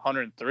Vlad has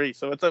 103.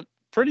 So it's not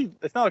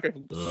like a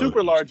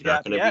super large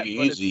gap yet, but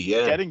it's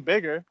getting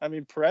bigger. I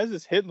mean, Perez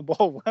is hitting the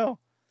ball well.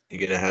 You're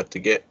going to have to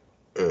get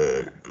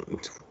a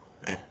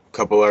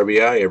couple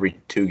RBI every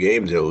 2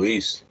 games at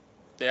least.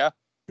 Yeah.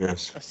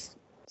 Yes.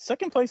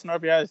 Second place in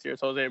RBI this year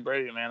is Jose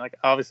Abreu, man. Like,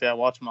 obviously, I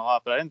watch him a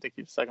lot, but I didn't think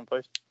he was second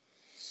place.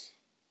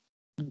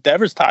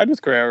 Devers tied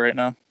with Guerrero right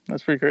now.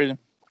 That's pretty crazy.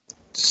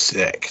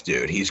 Sick,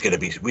 dude. He's going to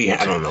be...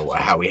 I don't know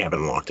how we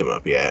haven't locked him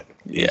up yet.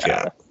 He's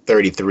got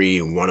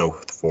 33 and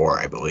 104,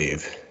 I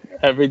believe.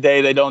 Every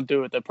day they don't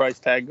do it, the price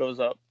tag goes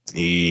up.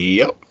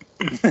 Yep.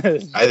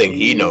 I think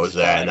he knows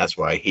that, and that's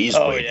why he's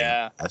waiting.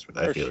 Yeah. That's what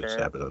I feel is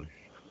happening.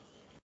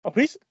 Oh,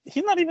 he's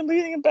not even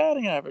leading in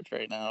batting average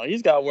right now.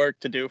 He's got work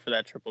to do for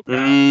that Triple Crown.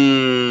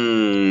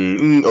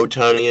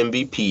 Ohtani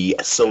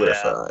MVP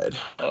solidified. Yeah.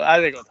 Well,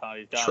 I think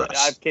Ohtani's got it.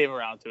 I came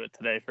around to it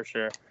today for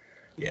sure.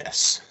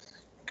 Yes.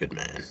 Good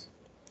man.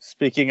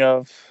 Speaking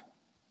of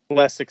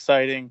less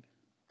exciting,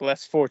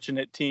 less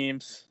fortunate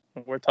teams,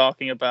 we're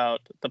talking about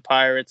the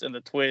Pirates and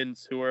the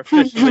Twins, who were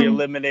officially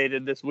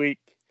eliminated this week.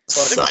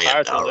 Well, I think the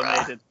Pirates were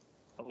eliminated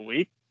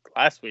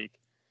last week.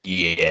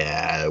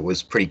 Yeah, it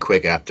was pretty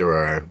quick after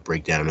our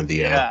breakdown of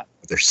their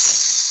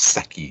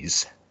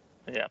suckies.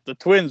 Yeah, the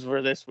Twins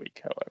were this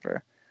week,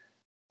 however.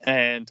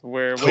 And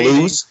we're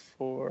waiting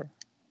for...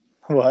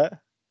 What?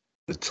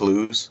 The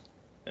Toulouse?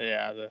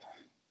 Yeah,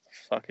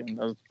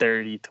 those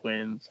dirty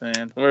Twins,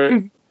 man.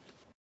 We're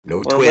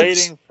twins.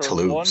 Waiting for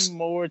Toulouse. one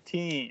more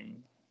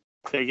team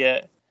to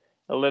get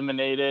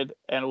eliminated,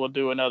 and we'll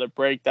do another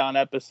breakdown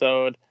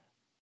episode.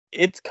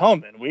 It's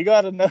coming. We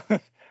got another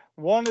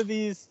one of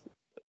these,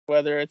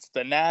 whether it's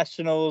the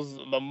Nationals,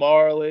 the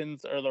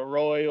Marlins, or the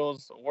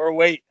Royals. We're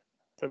waiting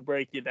to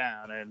break you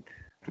down. And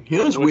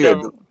it's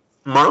weird. The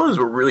Marlins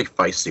were really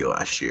feisty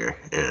last year,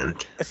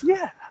 and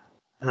yeah,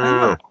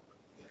 I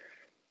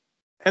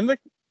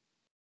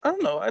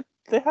don't know.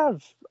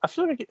 I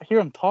feel like I hear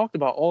them talked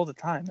about all the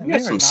time. And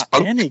they're not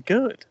any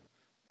good.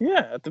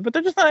 Yeah, but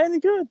they're just not any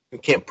good. You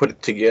can't put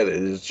it together.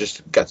 It's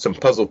just got some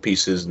puzzle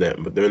pieces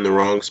then, but they're in the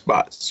wrong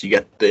spots. You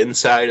got the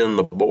inside and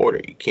the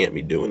border. You can't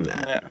be doing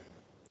that. Yeah.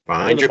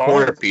 Find your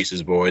corner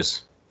pieces,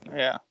 boys.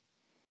 Yeah.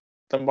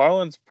 The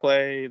Marlins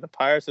play the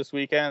Pirates this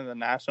weekend, and the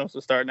Nationals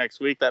will start next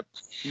week. That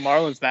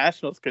Marlins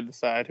Nationals could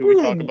decide who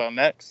we talk about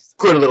next.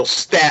 Good little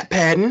stat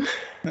padding.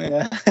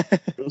 Yeah.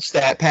 Little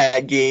stat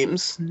pad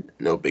games.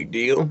 No big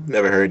deal.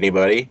 Never hurt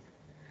anybody.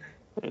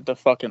 The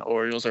fucking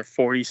Orioles are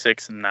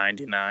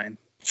 46-99.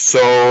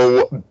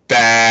 So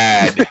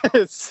bad.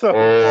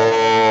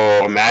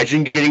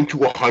 Imagine getting to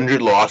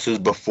 100 losses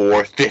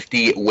before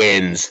 50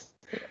 wins.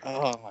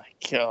 Oh my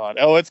god.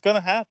 Oh, it's gonna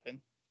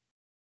happen.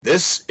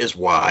 This is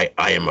why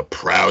I am a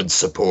proud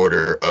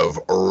supporter of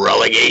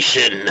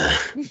relegation.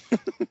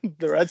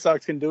 The Red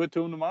Sox can do it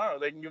to him tomorrow.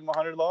 They can give him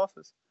 100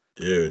 losses.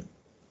 Dude,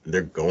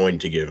 they're going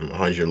to give him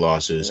 100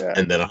 losses, Yeah.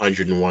 and then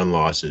 101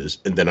 losses,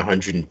 and then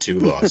 102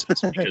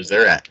 losses because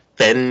they're at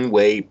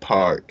Fenway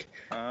Park.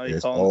 You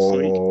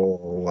calling it a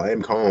sweep? I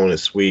am calling it a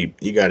sweep.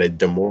 You got a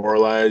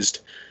demoralized,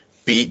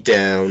 beat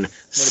down, What, they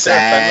got Fenway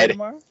sad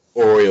tomorrow?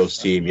 Orioles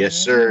team. Yes,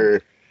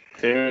 sir.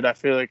 Dude, I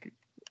feel like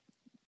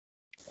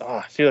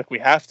we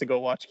have to go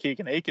watch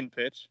Keegan Aiken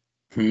pitch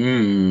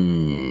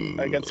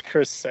against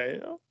Chris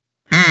Sale.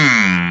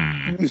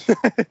 I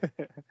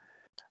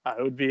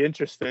would be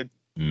interested.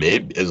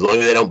 Maybe as long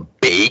as they don't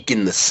bake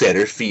in the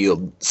center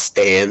field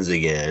stands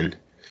again.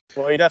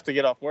 Well, he'd have to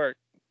get off work.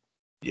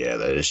 Yeah,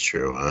 that is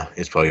true, huh?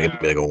 It's probably gonna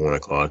be like a 1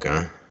 o'clock,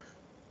 huh?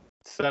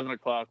 7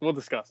 o'clock. We'll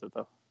discuss it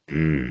though.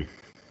 Mm.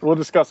 We'll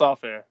discuss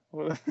off air.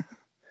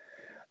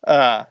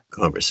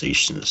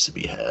 Conversations to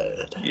be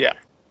had. Yeah.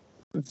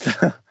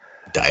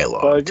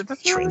 Dialogue Well, to be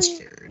that's really-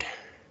 transferred.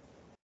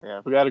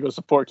 Yeah, we got to go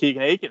support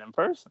Keegan Aiken in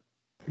person.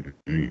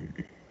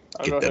 Mm.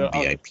 I'll Get go the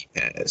hit, VIP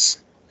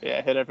pass.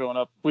 hit everyone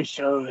up. We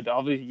should.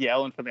 I'll be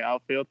yelling from the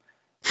outfield.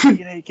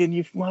 Keegan Aiken,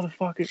 you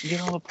motherfucker,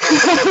 get on the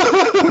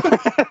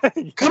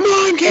plane. Come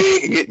on,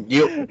 King!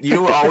 You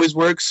know what always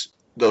works?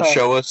 They'll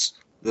show us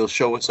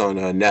on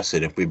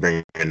Nesset if we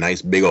bring a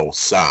nice big old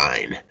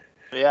sign.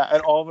 Yeah,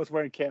 and all of us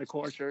wearing can of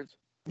corn shirts.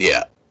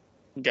 Yeah,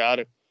 Got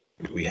it.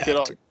 we have Get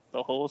all, to.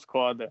 the whole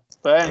squad there.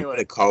 But I'm anyway,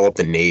 gonna call up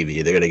the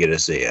Navy. They're gonna get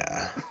us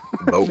a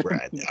boat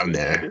ride down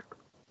there.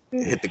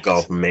 Hit the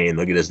Gulf of Maine.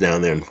 They'll get us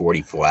down there in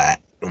 40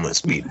 flat on the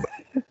speedboat.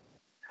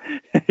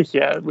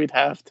 yeah, we'd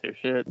have to.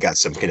 Shit. Got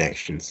some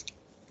connections.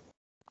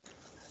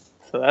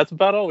 So that's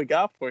about all we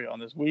got for you on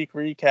this week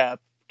recap.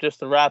 Just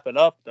to wrap it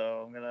up,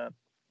 though, I'm gonna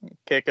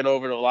kick it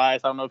over to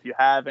Elias. I don't know if you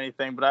have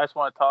anything, but I just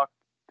want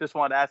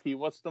to ask you,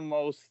 what's the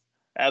most,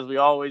 as we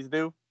always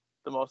do,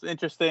 the most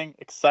interesting,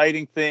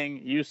 exciting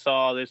thing you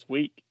saw this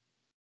week?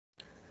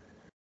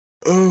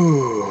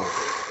 Ooh.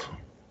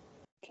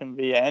 Can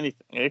be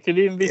anything. It could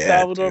even be Yeah,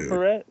 Salvador dude.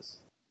 Perez.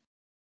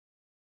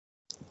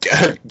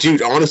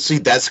 Dude, honestly,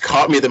 that's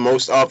caught me the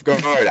most off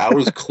guard. I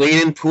was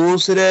cleaning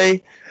pools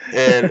today,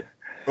 and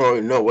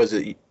was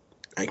it?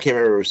 I can't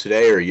remember if it was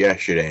today or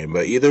yesterday,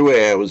 but either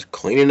way, I was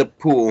cleaning a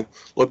pool,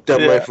 looked up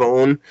my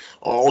phone,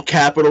 all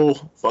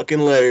capital fucking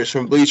letters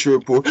from Bleacher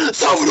Report.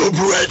 Salvador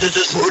Perez is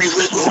his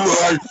 45th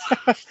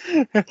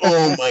home run.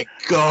 Oh my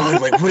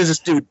god! Like, what is this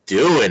dude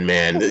doing,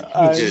 man?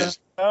 Just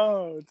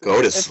know.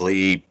 go to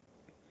sleep.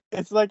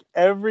 It's like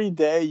every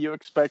day you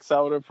expect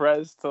Salvador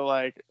Perez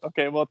to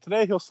okay, well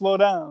today he'll slow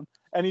down,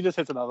 and he just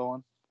hits another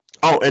one.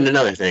 Oh, and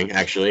another thing,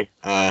 actually,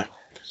 Iron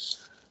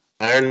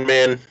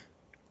Man.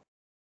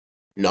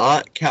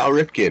 Not Cal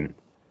Ripken.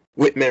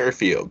 Whit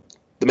Merrifield.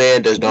 The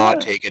man does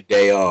not take a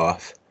day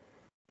off.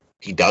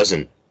 He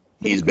doesn't.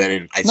 He's been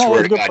in. I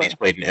swear to God, he's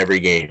played in every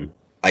game.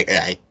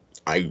 I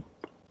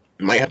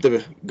might have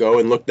to go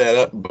and look that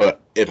up,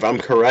 but if I'm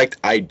correct,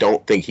 I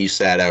don't think he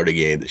sat out a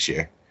game this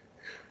year.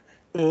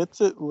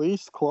 It's at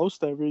least close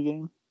to every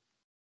game.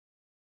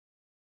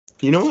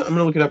 You know what? I'm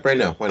gonna look it up right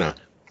now. Why not?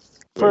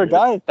 For a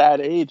guy at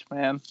that age,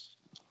 man.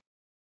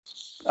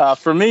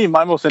 For me,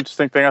 my most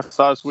interesting thing I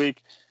saw this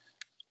week,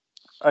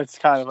 it's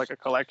kind of like a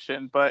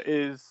collection, but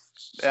and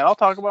I'll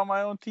talk about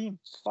my own team.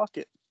 Fuck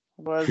it.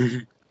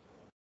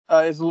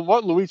 Is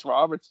what Luis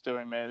Roberts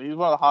doing, man. He's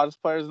one of the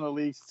hottest players in the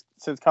league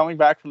since coming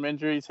back from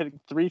injury. He's hitting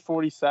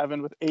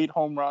 .347 with 8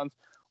 home runs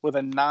with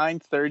a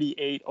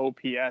 .938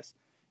 OPS.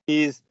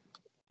 He's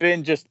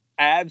been just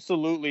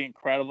absolutely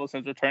incredible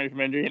since returning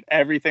from injury and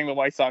everything the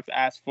White Sox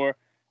asked for,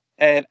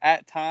 and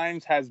at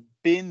times has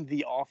been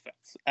the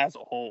offense as a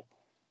whole.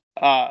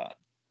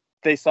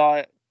 They saw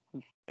it.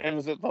 It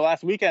was the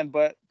last weekend,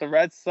 but the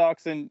Red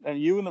Sox and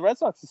you and the Red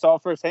Sox saw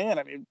it firsthand.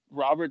 I mean,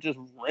 Robert just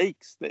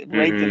rakes. They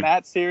raked in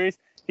that series.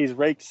 He's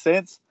raked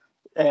since,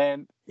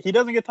 and he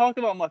doesn't get talked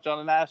about much on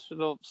the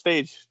national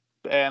stage,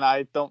 and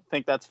I don't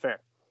think that's fair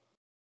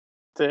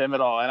to him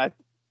at all. And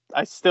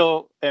I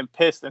still am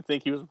pissed and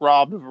think he was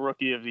robbed of a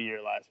Rookie of the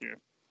Year last year.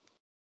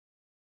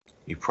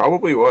 He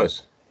probably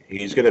was.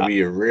 He's going to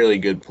be a really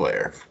good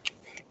player.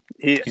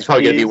 He's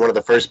probably going to be one of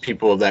the first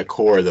people of that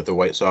core that the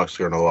White Sox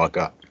are going to lock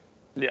up.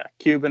 Yeah,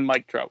 Cuban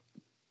Mike Trout.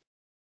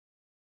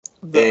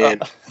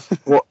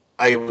 Well,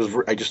 I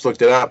just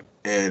looked it up,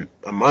 and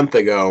a month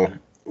ago,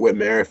 Whit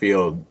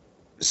Merrifield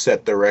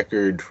set the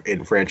record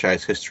in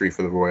franchise history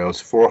for the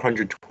Royals: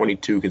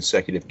 422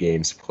 consecutive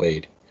games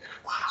played.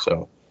 Wow.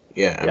 So,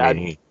 I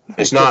mean,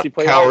 it's not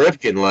Cal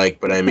Ripken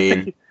but I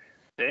mean,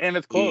 damn,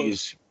 it's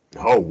close.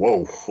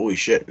 Holy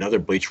shit! Another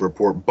Bleacher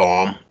Report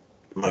bomb.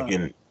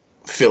 Fucking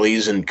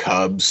Phillies and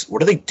Cubs.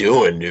 What are they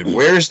doing, dude?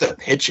 Where's the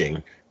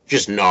pitching?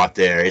 Just not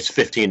there. It's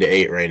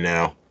 15-8 right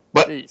now.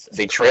 But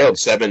they trailed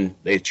 7.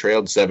 They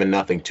trailed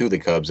 7-0 to the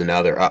Cubs, and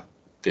now they're up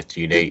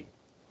 15-8.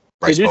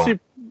 Did you see?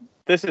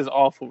 This is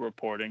awful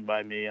reporting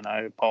by me, and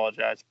I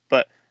apologize.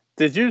 But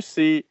did you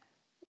see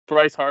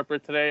Bryce Harper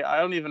today?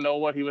 I don't even know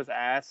what he was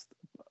asked.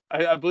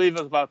 I believe it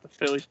was about the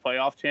Phillies'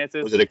 playoff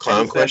chances. Was it a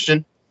clown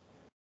question?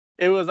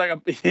 It was like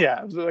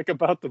it was like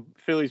about the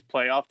Phillies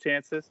playoff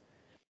chances,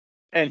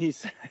 and he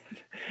said,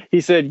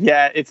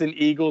 yeah, it's an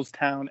Eagles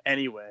town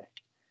anyway.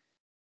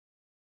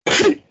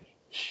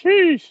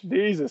 Sheesh,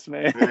 Jesus,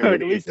 man. Like,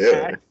 at least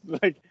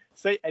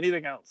say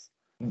anything else.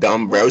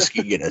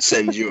 Dombrowski gonna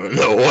send you on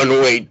a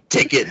one-way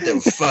ticket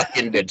to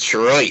fucking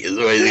Detroit is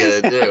what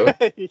he's gonna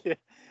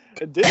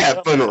do.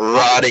 Have fun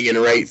rotting in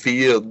right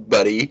field,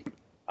 buddy.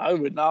 I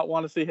would not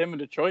want to see him in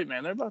Detroit,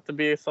 man. They're about to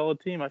be a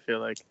solid team, I feel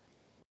like.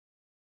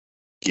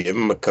 Give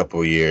them a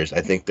couple years. I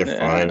think they're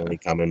finally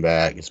coming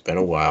back. It's been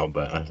a while,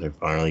 but they're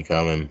finally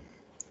coming.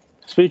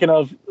 Speaking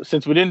of,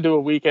 since we didn't do a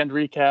weekend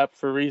recap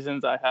for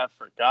reasons I have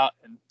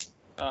forgotten,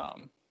 a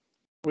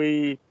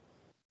few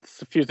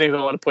things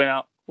I want to point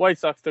out. White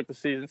Sox took the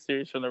season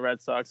series from the Red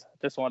Sox.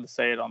 Just wanted to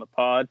say it on the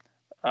pod.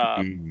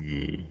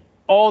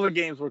 All the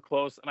games were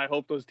close, and I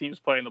hope those teams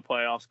play in the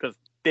playoffs because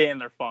damn,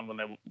 they're fun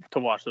to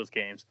watch those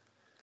games.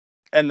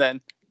 And then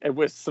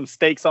with some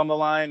stakes on the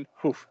line,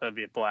 that'd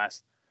be a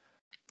blast.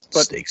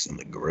 But, steaks on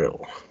the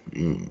grill.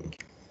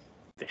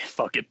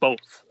 Fuck it,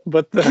 both.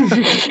 But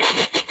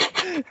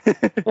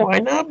why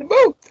not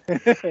both?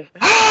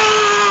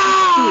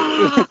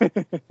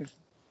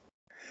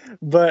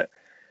 But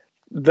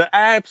the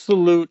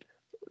absolute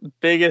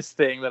biggest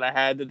thing that I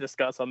had to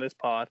discuss on this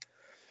pod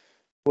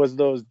was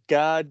those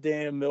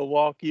goddamn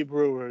Milwaukee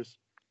Brewers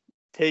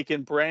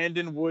taking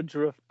Brandon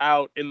Woodruff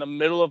out in the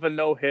middle of a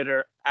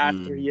no-hitter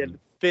after he had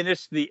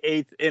finished the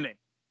 8th inning.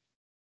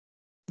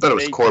 I thought it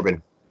was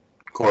Corbin.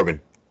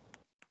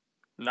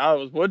 No, it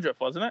was Woodruff,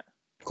 wasn't it?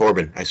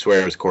 Corbin. I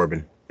swear it was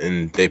Corbin.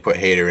 And they put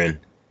Hader in.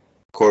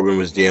 Corbin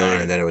was dealing,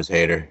 and then it was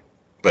Hader.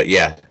 But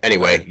yeah,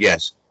 anyway,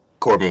 yes,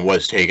 Corbin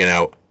was taken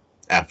out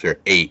after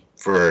 8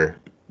 for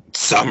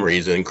some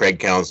reason. Craig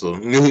Counsell.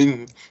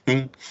 I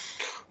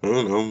don't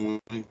know.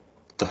 What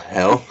the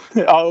hell?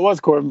 Oh, it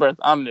was Corbin Burns.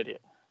 I'm an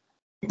idiot.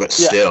 But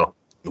still,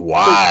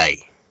 why?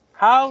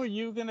 How are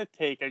you going to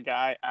take a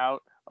guy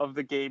out of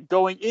the game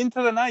going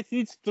into the 9th? He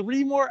needs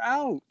 3 more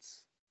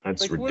outs.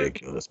 That's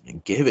ridiculous,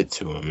 man. Give it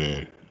to him,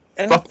 man.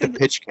 And fuck the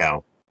pitch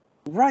count.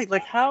 Right.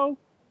 Like, how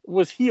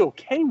was he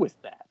okay with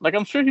that? Like,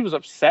 I'm sure he was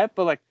upset,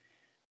 but, like,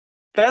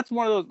 that's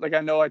one of those, like,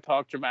 I know I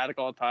talk dramatic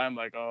all the time,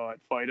 like, oh, I'd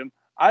fight him.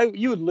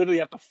 You would literally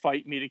have to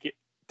fight me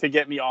to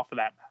get me off of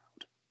that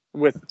mound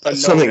with a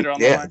no-hitter on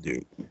the line.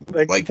 Dude.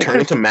 Like turn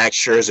into Max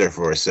Scherzer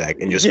for a sec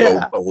and just go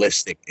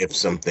ballistic if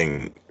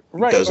something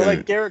doesn't. Or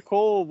like Garrett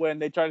Cole when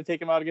they tried to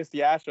take him out against the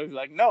Astros, he's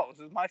like, no, this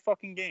is my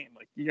fucking game.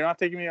 Like, you're not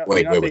taking me out.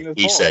 Wait.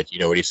 He said, you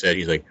know what he said?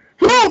 He's like,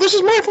 no, this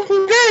is my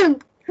fucking game.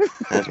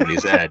 That's what he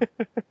said.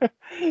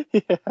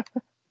 Yeah.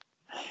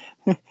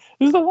 This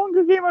is the one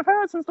good game I've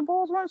had since the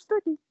balls weren't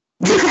sticky.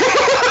 This is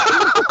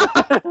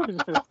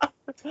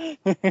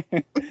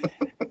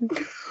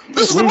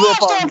the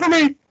last time for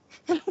me.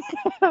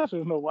 I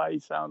don't know why he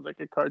sounds like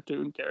a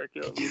cartoon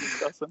character when we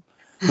discuss him.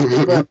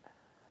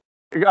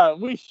 But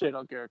we shit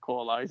on Garrett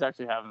Cole a lot. He's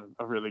actually having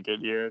a really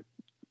good year.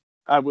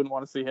 I wouldn't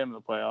want to see him in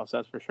the playoffs,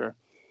 that's for sure.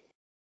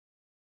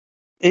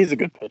 He's a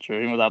good pitcher,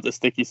 even without the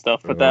sticky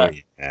stuff. But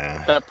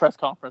that press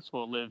conference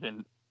will live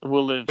in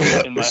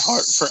my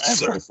heart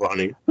forever. So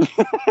funny.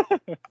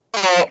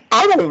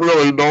 I don't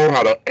really know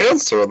how to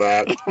answer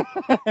that.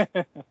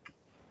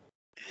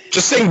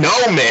 Just say no,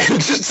 man.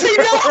 Just say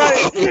no.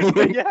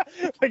 Right. Yeah,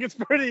 like it's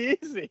pretty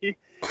easy.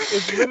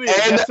 It's literally a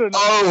yes or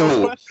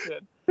no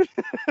question.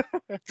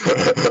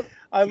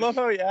 I love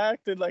how he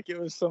acted like it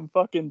was some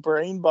fucking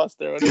brain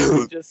buster when he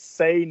would just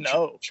say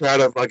no. Try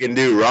to fucking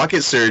do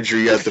rocket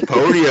surgery at the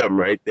podium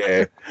right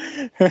there.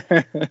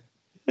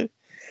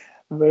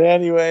 But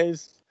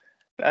anyways,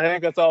 I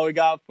think that's all we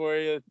got for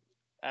you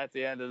at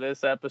the end of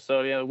this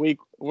episode. The week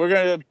we're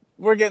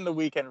getting the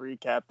weekend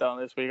recap done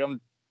this week.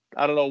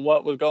 I don't know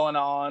what was going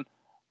on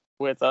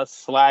with us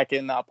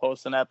slacking, not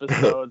posting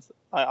episodes.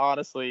 I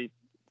honestly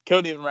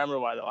couldn't even remember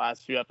why the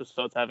last few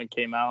episodes haven't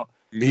came out.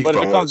 But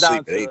if it comes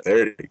down to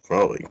 8:30,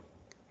 probably.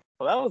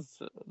 Well,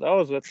 that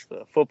was with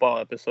the football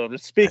episode.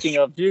 Speaking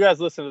of, if you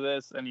guys listen to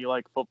this and you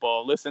like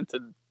football, listen to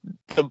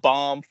the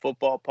Bomb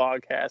Football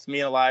Podcast. Me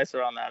and Elias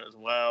are on that as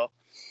well.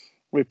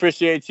 We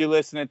appreciate you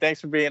listening.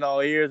 Thanks for being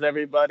all ears,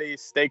 everybody.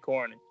 Stay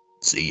corny.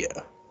 See ya.